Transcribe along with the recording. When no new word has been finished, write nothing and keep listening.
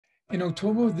In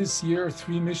October of this year,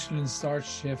 3 Michelin-starred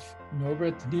chef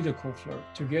Norbert Niederkoffler,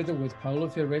 together with Paolo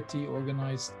Ferretti,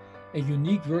 organized a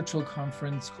unique virtual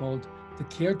conference called the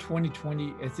CARE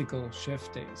 2020 Ethical Chef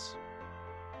Days.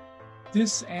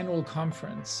 This annual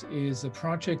conference is a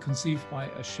project conceived by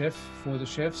a chef for the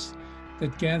chefs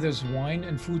that gathers wine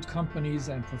and food companies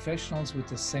and professionals with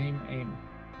the same aim: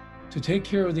 to take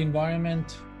care of the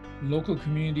environment, local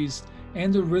communities,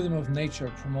 and the rhythm of nature,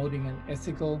 promoting an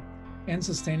ethical and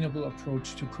sustainable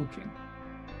approach to cooking.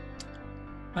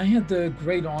 I had the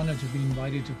great honor to be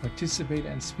invited to participate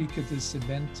and speak at this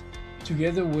event,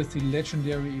 together with the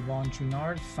legendary Yvon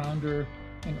Chouinard, founder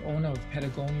and owner of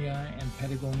Patagonia and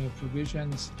Patagonia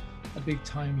Provisions, a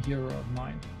big-time hero of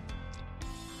mine.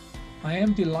 I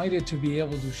am delighted to be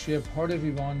able to share part of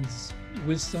Yvon's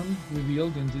wisdom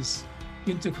revealed in this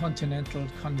intercontinental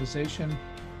conversation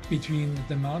between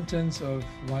the mountains of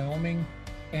Wyoming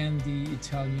and the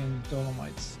Italian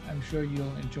Dolomites. I'm sure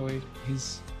you'll enjoy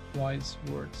his wise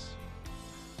words.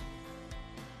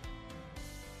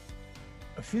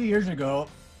 A few years ago,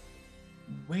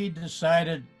 we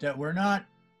decided that we're not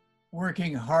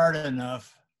working hard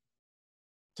enough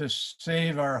to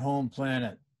save our home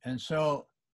planet. And so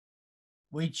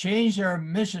we changed our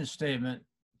mission statement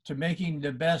to making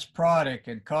the best product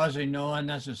and causing no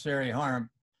unnecessary harm.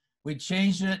 We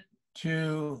changed it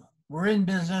to, we're in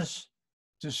business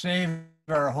to save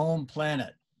our home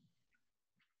planet.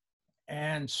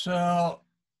 And so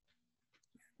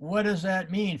what does that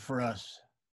mean for us?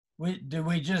 Do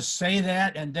we just say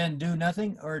that and then do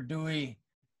nothing, or do we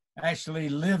actually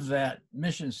live that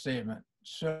mission statement?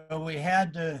 So we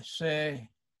had to say,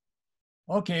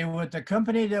 okay, with the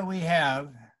company that we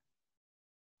have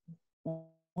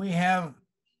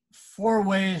 4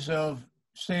 ways of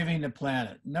saving the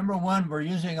planet. Number one, we're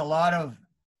using a lot of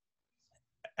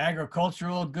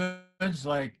agricultural goods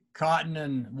like cotton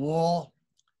and wool.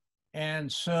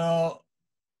 And so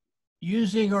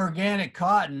using organic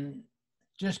cotton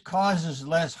just causes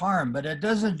less harm, but it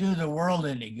doesn't do the world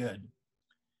any good.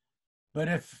 But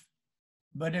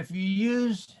if you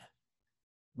use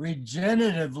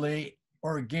regeneratively,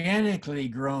 organically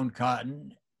grown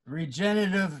cotton,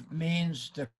 regenerative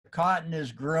means the cotton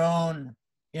is grown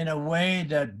in a way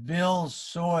that builds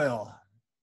soil.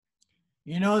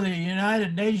 You know, the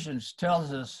United Nations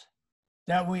tells us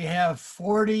that we have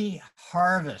 40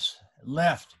 harvests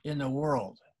left in the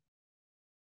world.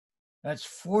 That's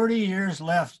 40 years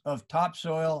left of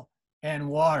topsoil and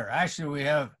water. Actually, we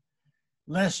have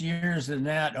less years than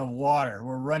that of water.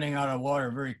 We're running out of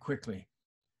water very quickly.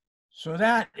 So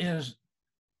that is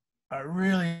a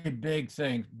really big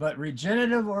thing. But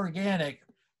regenerative organic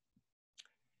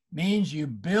means you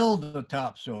build the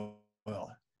topsoil.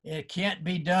 It can't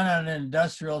be done on an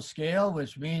industrial scale,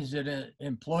 which means that it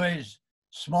employs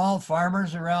small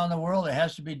farmers around the world. It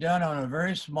has to be done on a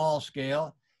very small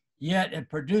scale, yet it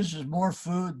produces more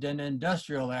food than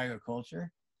industrial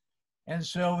agriculture. And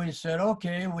so we said,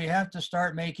 okay, we have to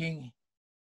start making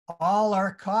all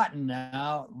our cotton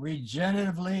now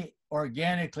regeneratively,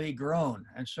 organically grown.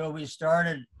 And so we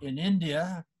started in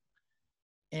India,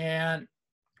 and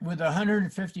with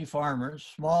 150 farmers,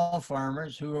 small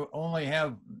farmers who only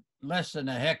have less than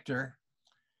a hectare.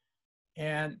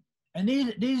 And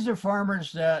these are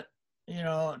farmers that,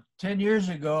 10 years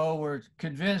ago were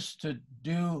convinced to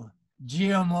do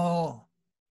GMO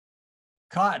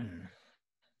cotton.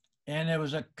 And it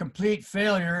was a complete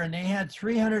failure, and they had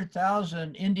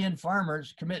 300,000 Indian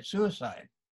farmers commit suicide.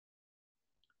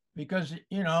 Because,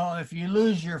 if you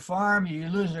lose your farm, you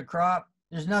lose a crop,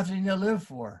 there's nothing to live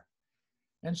for.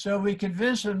 And so we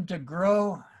convinced them to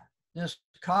grow this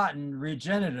cotton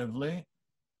regeneratively.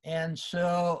 And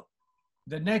so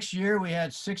the next year we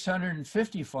had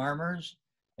 650 farmers,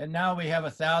 and now we have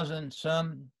 1,000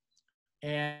 some.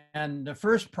 And the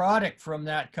first product from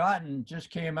that cotton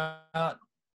just came out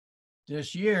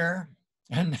this year,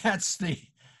 and that's the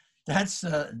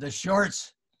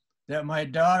shorts that my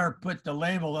daughter put the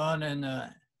label on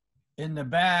in the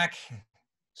back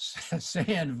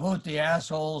saying, "Vote the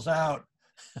assholes out."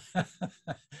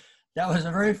 That was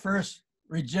the very first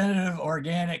regenerative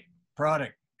organic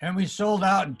product. And we sold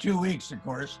out in 2 weeks, of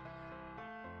course.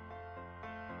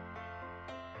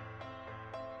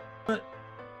 But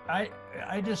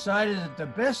I decided that the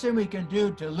best thing we can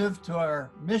do to live to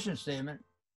our mission statement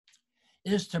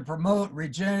is to promote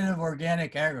regenerative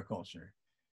organic agriculture.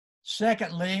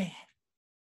 Secondly,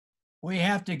 we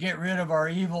have to get rid of our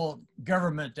evil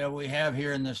government that we have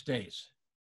here in the States.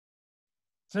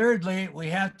 Thirdly, we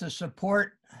have to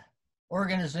support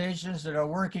organizations that are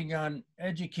working on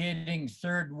educating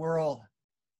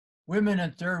women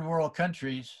in third world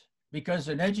countries because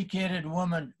an educated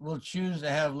woman will choose to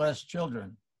have less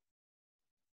children.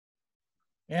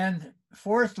 And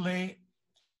fourthly,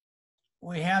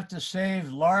 we have to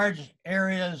save large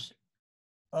areas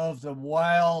of the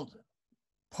wild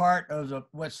part of the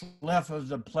what's left of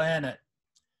the planet,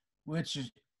 which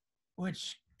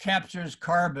captures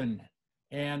carbon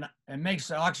and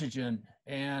makes oxygen.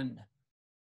 And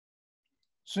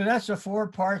so that's the 4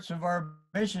 parts of our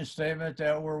mission statement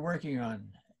that we're working on.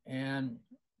 And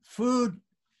food,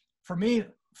 for me,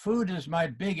 food is my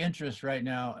big interest right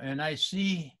now. And I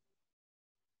see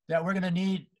that we're going to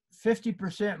need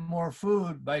 50% more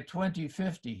food by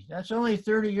 2050. That's only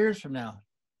 30 years from now.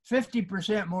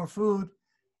 50% more food,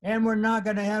 and we're not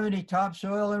going to have any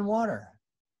topsoil and water.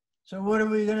 So what are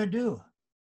we going to do?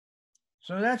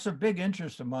 So that's a big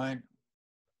interest of mine.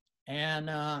 And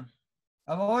I've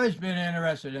always been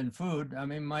interested in food. I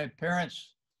mean, my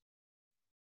parents,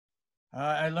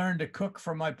 I learned to cook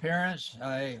from my parents.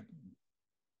 I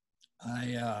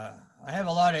have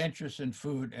a lot of interest in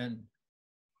food. And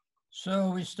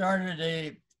so we started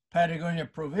a Patagonia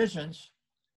Provisions.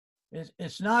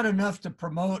 It's not enough to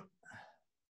promote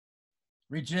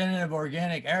regenerative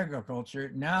organic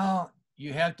agriculture. Now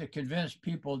you have to convince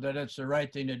people that it's the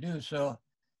right thing to do. So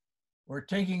we're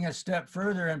taking a step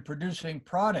further and producing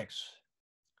products.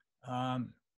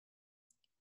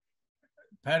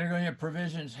 Patagonia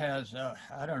Provisions has,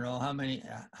 I don't know how many,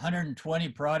 120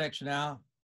 products now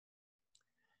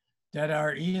that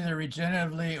are either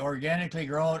regeneratively organically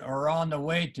grown or on the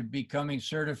way to becoming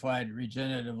certified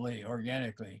regeneratively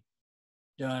organically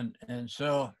done. And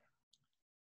so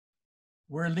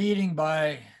we're leading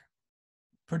by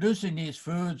producing these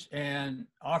foods and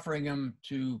offering them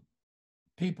to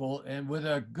people, and with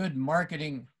a good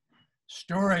marketing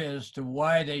story as to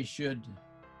why they should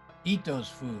eat those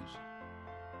foods.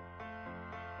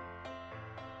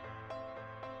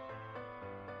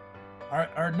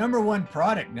 Our number 1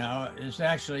 product now is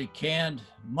actually canned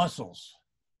mussels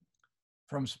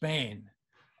from Spain.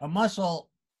 A mussel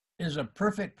is a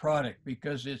perfect product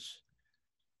because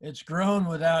it's grown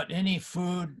without any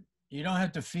food. You don't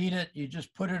have to feed it. You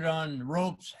just put it on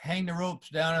ropes, hang the ropes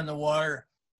down in the water,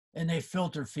 and they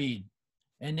filter feed.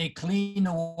 And they clean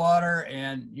the water,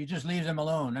 and you just leave them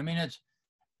alone. I mean, it's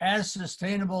as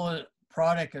sustainable a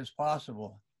product as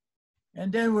possible.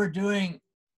 And then we're doing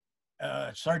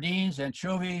sardines,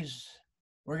 anchovies.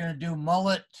 We're going to do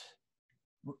mullet,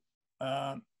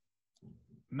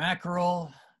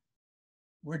 mackerel.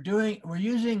 We're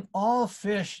using all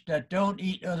fish that don't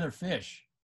eat other fish.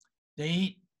 They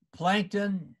eat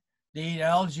plankton, they eat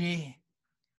algae.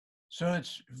 So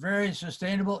it's very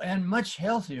sustainable and much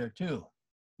healthier too.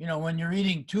 You know, when you're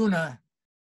eating tuna,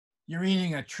 you're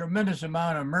eating a tremendous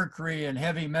amount of mercury and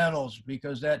heavy metals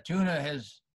because that tuna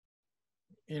has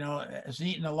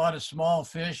eaten a lot of small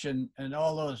fish, and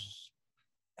all those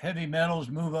heavy metals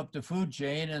move up the food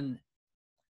chain. And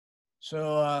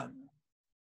so,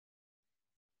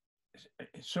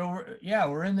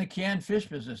 we're in the canned fish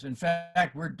business. In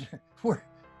fact, we're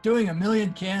doing 1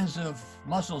 million cans of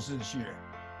mussels this year.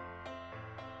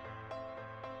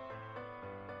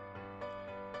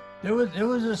 There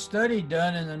was a study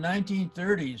done in the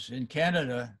 1930s in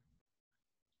Canada.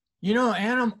 You know,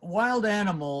 wild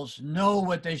animals know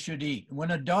what they should eat. When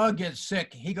a dog gets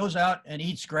sick, he goes out and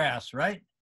eats grass, right?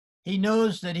 He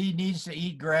knows that he needs to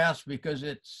eat grass because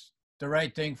it's the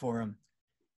right thing for him.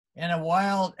 And a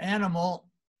wild animal,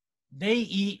 they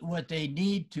eat what they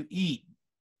need to eat.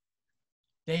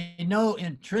 They know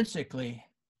intrinsically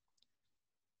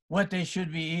what they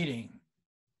should be eating.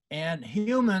 And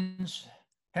humans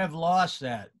have lost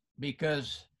that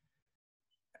because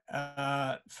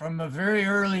from a very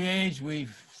early age, we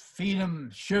feed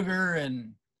them sugar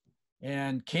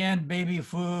and canned baby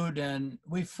food, and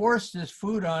we force this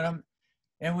food on them,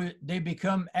 and they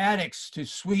become addicts to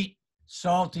sweet,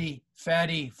 salty,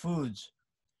 fatty foods.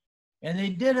 And they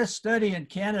did a study in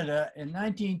Canada in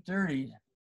 1930.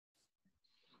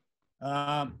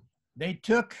 They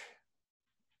took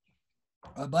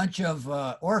a bunch of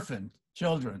orphan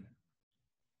children,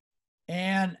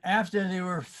 and after they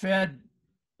were fed,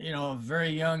 you know, very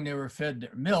young, they were fed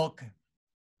milk.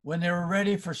 When they were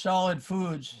ready for solid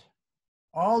foods,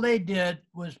 all they did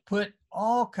was put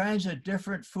all kinds of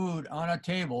different food on a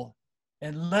table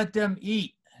and let them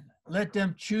eat, let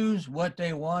them choose what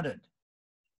they wanted.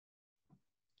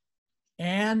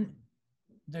 And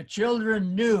the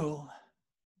children knew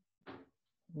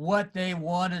what they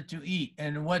wanted to eat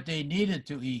and what they needed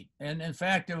to eat. And in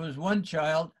fact, there was one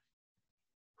child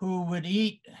who would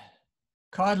eat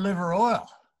cod liver oil,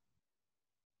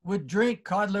 would drink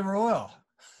cod liver oil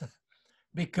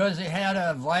because it had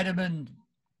a vitamin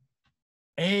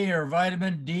A or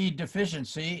vitamin D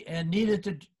deficiency and needed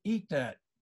to eat that.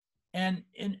 And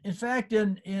in fact,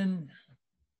 in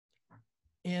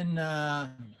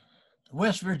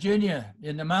West Virginia,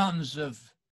 in the mountains of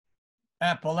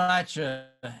Appalachia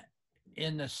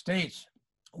in the States,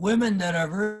 women that are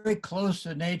very close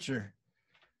to nature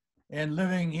and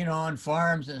living, you know, on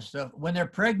farms and stuff, when they're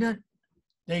pregnant,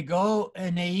 they go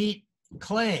and they eat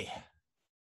clay.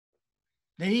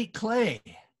 They eat clay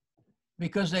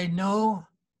because they know,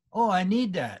 oh, I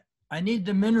need that. I need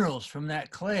the minerals from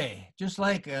that clay. Just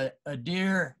like a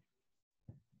deer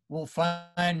will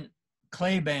find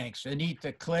clay banks and eat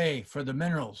the clay for the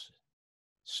minerals.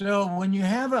 So when you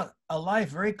have a life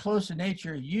very close to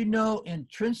nature, you know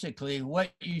intrinsically what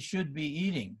you should be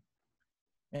eating.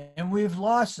 And we've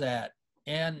lost that.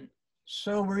 And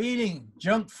so we're eating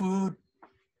junk food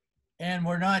and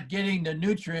we're not getting the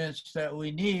nutrients that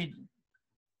we need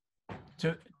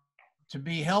to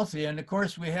be healthy. And of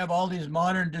course, we have all these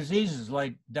modern diseases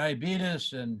like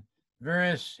diabetes and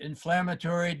various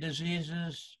inflammatory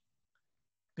diseases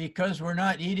because we're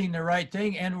not eating the right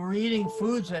thing and we're eating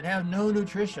foods that have no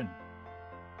nutrition.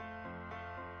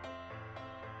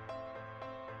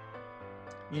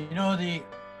 You know, the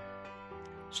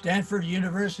Stanford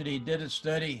University did a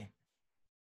study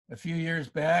a few years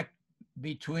back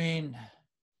between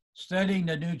studying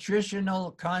the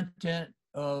nutritional content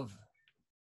of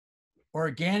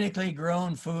organically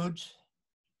grown foods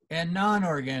and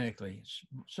non-organically.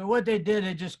 So what they did,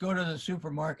 they just go to the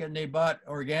supermarket and they bought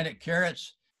organic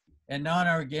carrots and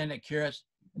non-organic carrots,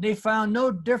 and they found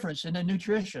no difference in the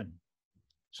nutrition.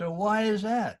 So why is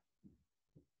that?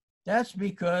 That's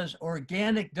because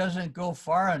organic doesn't go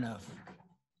far enough.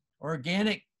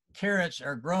 Organic carrots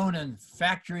are grown in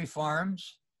factory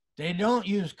farms. They don't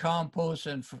use compost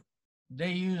and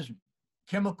they use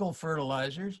chemical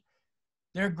fertilizers.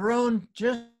 They're grown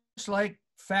just like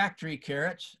factory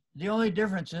carrots. The only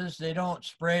difference is they don't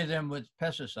spray them with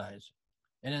pesticides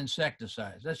and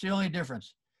insecticides. That's the only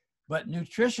difference. But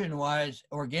nutrition-wise,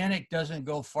 organic doesn't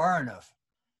go far enough.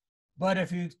 But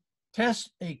if you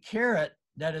test a carrot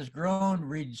that is grown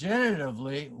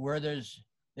regeneratively, where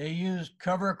they use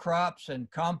cover crops and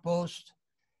compost,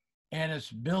 and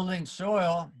it's building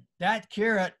soil, that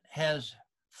carrot has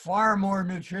far more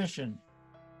nutrition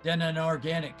than an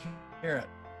organic carrot.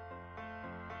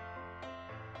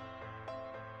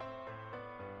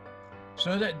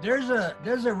 So that there's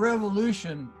a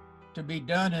revolution to be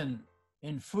done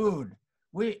in food.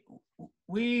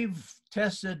 We've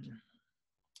tested.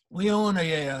 We own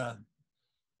a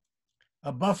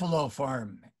buffalo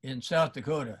farm in South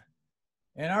Dakota,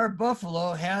 and our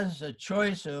buffalo has a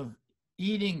choice of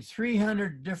eating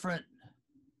 300 different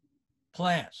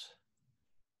plants,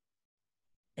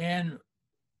 and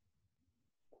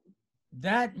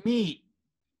that meat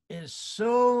is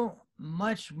so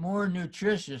much more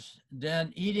nutritious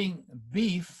than eating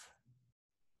beef,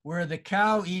 where the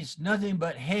cow eats nothing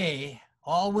but hay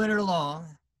all winter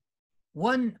long,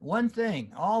 one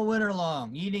thing all winter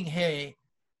long, eating hay,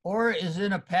 or is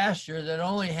in a pasture that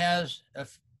only has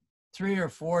 3 or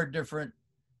 4 different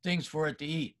things for it to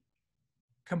eat.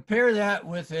 Compare that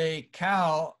with a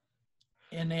cow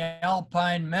in the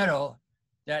alpine meadow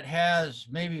that has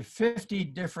maybe 50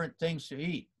 different things to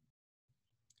eat.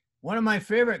 One of my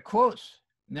favorite quotes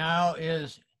now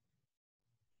is,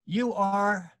 "You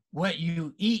are what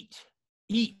you eat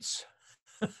eats."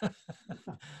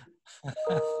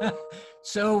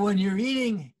 So when you're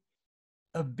eating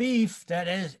a beef that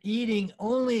is eating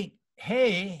only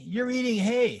hay, you're eating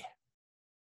hay.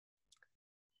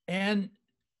 And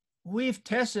we've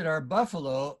tested our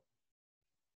buffalo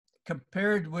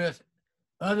compared with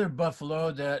other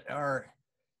buffalo that are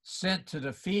sent to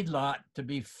the feedlot to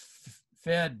be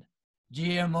fed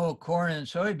GMO corn and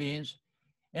soybeans,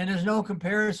 and there's no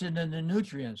comparison in the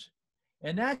nutrients.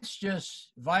 And that's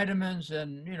just vitamins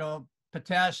and, you know,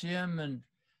 potassium and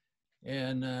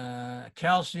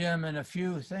calcium and a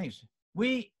few things.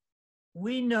 We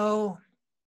know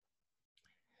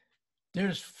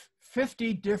there's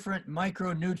 50 different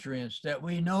micronutrients that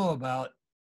we know about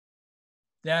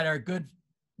that are good,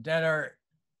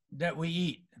 that we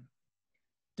eat.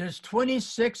 There's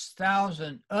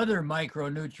 26,000 other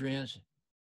micronutrients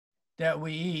that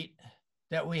we eat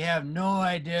that we have no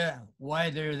idea why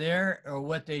they're there or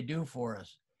what they do for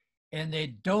us. And they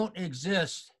don't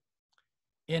exist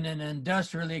in an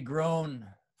industrially grown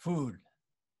food.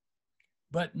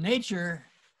 But nature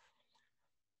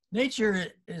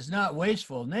is not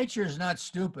wasteful. Nature is not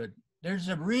stupid. There's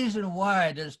a reason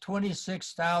why there's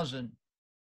 26,000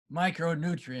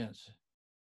 micronutrients.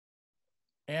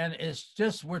 And it's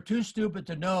just, we're too stupid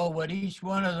to know what each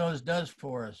one of those does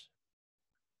for us.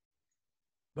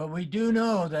 But we do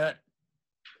know that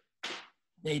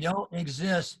they don't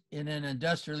exist in an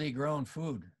industrially grown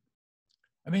food.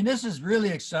 I mean, this is really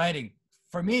exciting.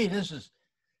 For me, this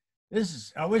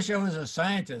is, I wish I was a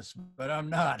scientist, but I'm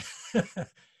not.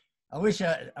 I wish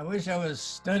I was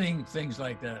studying things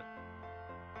like that.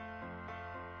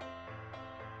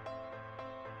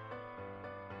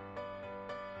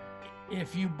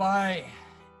 If you buy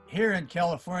here in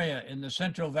California, in the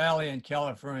Central Valley in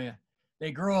California,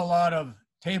 they grow a lot of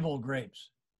table grapes.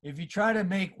 If you try to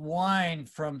make wine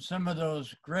from some of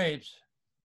those grapes,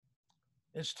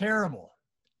 it's terrible.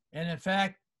 And in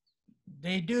fact,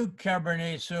 they do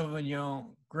Cabernet Sauvignon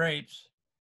grapes.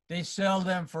 They sell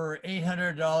them for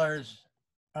 $800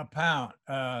 a pound.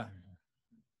 A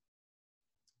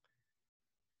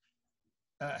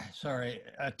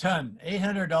ton,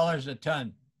 $800 a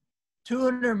ton.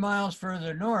 200 miles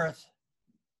further north,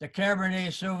 the Cabernet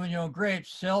Sauvignon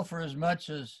grapes sell for as much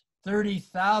as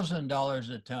 $30,000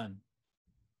 a ton.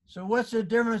 So what's the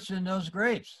difference in those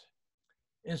grapes?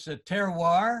 It's the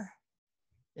terroir,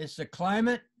 it's the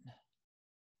climate,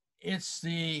 it's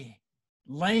the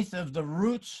length of the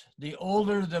roots. The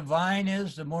older the vine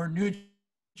is, the more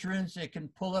nutrients it can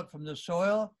pull up from the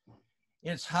soil.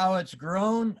 It's how it's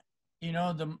grown. You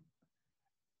know,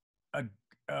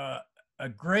 a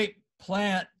grape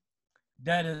plant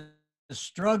that is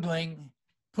struggling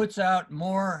puts out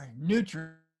more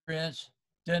nutrients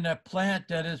than a plant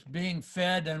that is being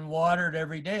fed and watered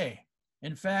every day.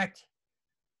 In fact,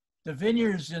 the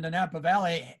vineyards in the Napa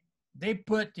Valley, they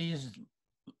put these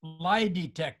lie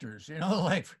detectors, you know,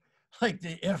 like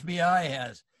the FBI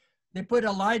has. They put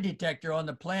a lie detector on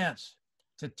the plants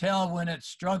to tell when it's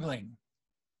struggling.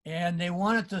 And they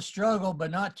want it to struggle,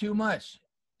 but not too much,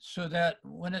 so that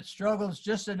when it struggles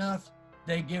just enough,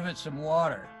 they give it some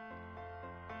water.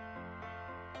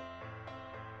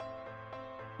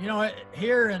 You know,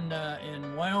 here in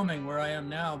Wyoming, where I am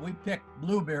now, we pick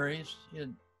blueberries.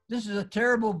 This is a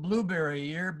terrible blueberry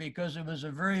year because it was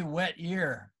a very wet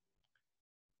year.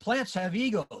 Plants have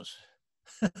egos.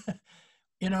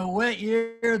 In a wet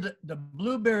year, the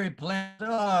blueberry plant,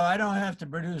 oh, I don't have to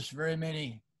produce very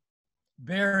many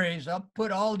berries. I'll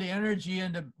put all the energy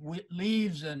into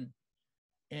leaves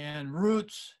and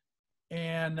roots,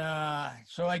 and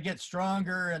so I get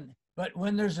stronger. But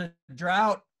when there's a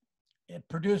drought, it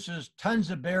produces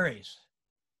tons of berries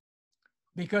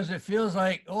because it feels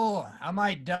like, oh, I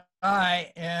might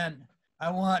die, and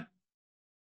I want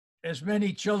as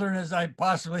many children as I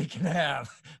possibly can have.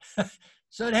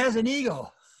 So it has an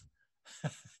ego.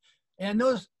 And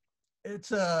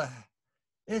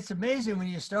it's amazing when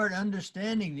you start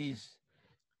understanding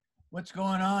what's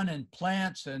going on in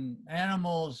plants and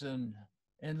animals and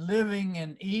living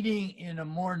and eating in a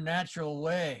more natural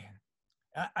way.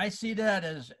 I see that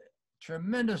as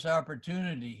tremendous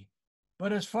opportunity.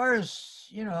 But as far as,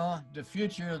 you know, the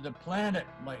future of the planet,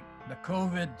 like the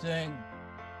COVID thing,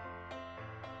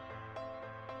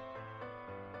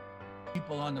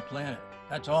 people on the planet,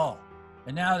 that's all.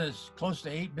 And now there's close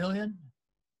to 8 billion.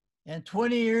 And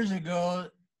 20 years ago,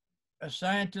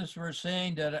 scientists were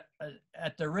saying that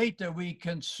at the rate that we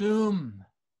consume,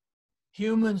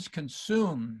 humans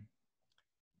consume,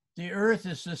 the earth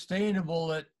is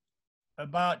sustainable at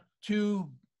about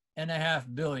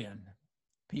 2.5 billion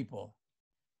people.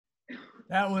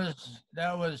 That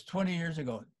was 20 years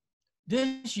ago.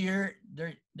 This year,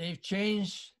 they've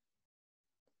changed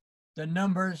the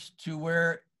numbers to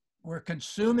where we're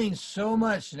consuming so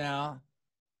much now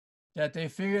that they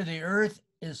figure the earth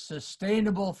is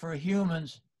sustainable for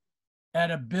humans at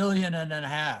 1.5 billion.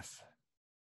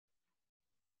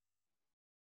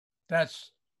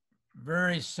 That's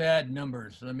very sad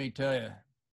numbers, let me tell you.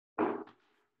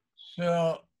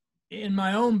 So in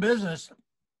my own business,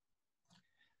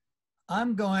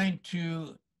 I'm going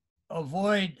to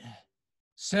avoid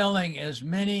selling as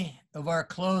many of our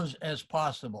clothes as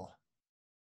possible.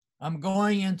 I'm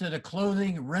going into the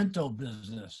clothing rental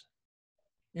business.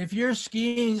 If you're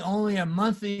skiing only a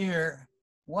month a year,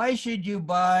 why should you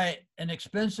buy an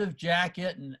expensive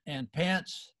jacket and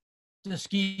pants to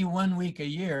ski 1 week a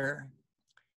year?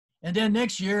 And then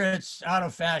next year it's out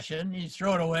of fashion, you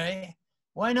throw it away.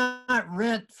 Why not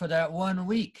rent for that 1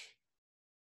 week?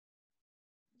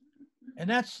 And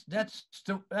that's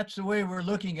the way we're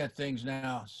looking at things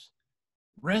now.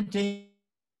 Renting,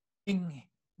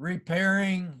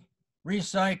 repairing,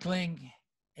 recycling.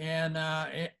 And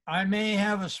I may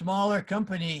have a smaller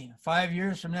company 5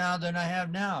 years from now than I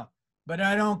have now, but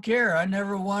I don't care. I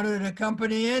never wanted a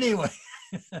company anyway.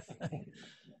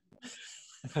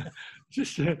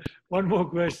 Just one more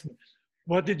question.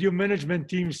 What did your management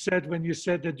team said when you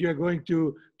said that you're going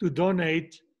to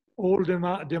donate all the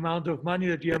amount of money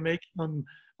that you are making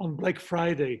on Black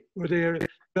Friday? Were they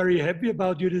very happy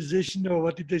about your decision, or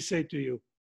what did they say to you?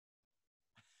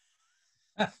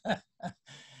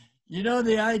 You know,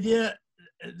 the idea,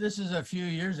 this is a few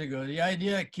years ago, the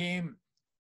idea came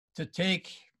to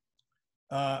take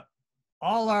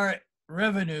all our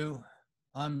revenue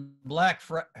on Black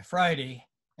Friday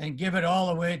and give it all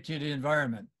away to the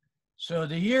environment. So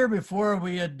the year before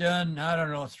we had done, I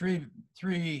don't know,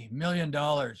 $3 million.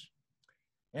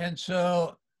 And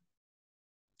so,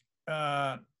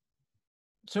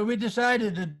 so we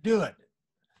decided to do it.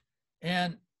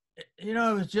 And, you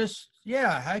know, it was just,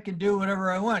 yeah, I can do whatever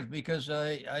I want because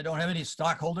I don't have any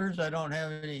stockholders. I don't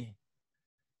have any,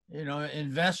 you know,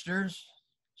 investors.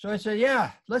 So I said,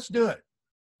 yeah, let's do it.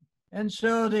 And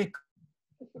so they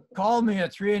called me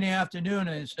at 3 in the afternoon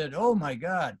and said, oh my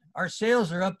God, our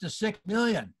sales are up to 6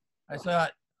 million. I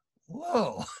thought,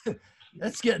 whoa,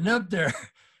 that's getting up there.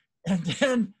 And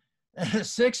then at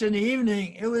 6 in the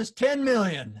evening, it was 10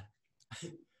 million.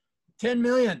 10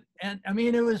 million. And I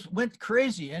mean, it went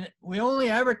crazy. And we only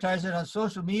advertised it on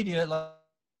social media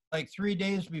like 3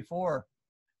 days before.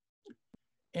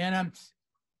 And I'm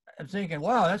thinking,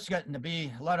 wow, that's gotten to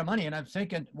be a lot of money. And I'm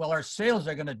thinking, well, our sales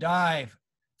are going to die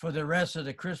for the rest of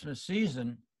the Christmas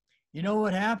season. You know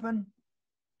what happened?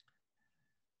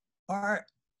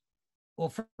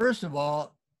 Well, first of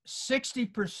all,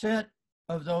 60%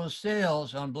 of those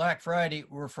sales on Black Friday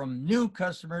were from new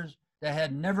customers that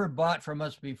had never bought from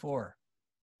us before.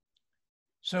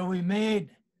 So we made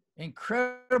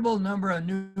incredible number of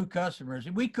new customers.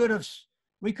 We could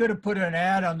have put an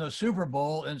ad on the Super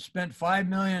Bowl and spent $5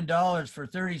 million for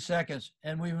 30 seconds,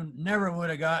 and we never would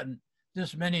have gotten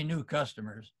this many new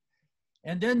customers.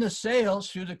 And then the sales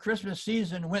through the Christmas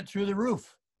season went through the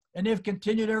roof, and they've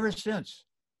continued ever since.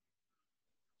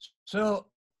 So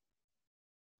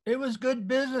it was good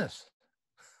business.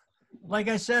 Like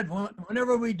I said,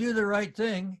 whenever we do the right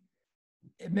thing,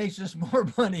 it makes us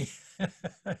more money.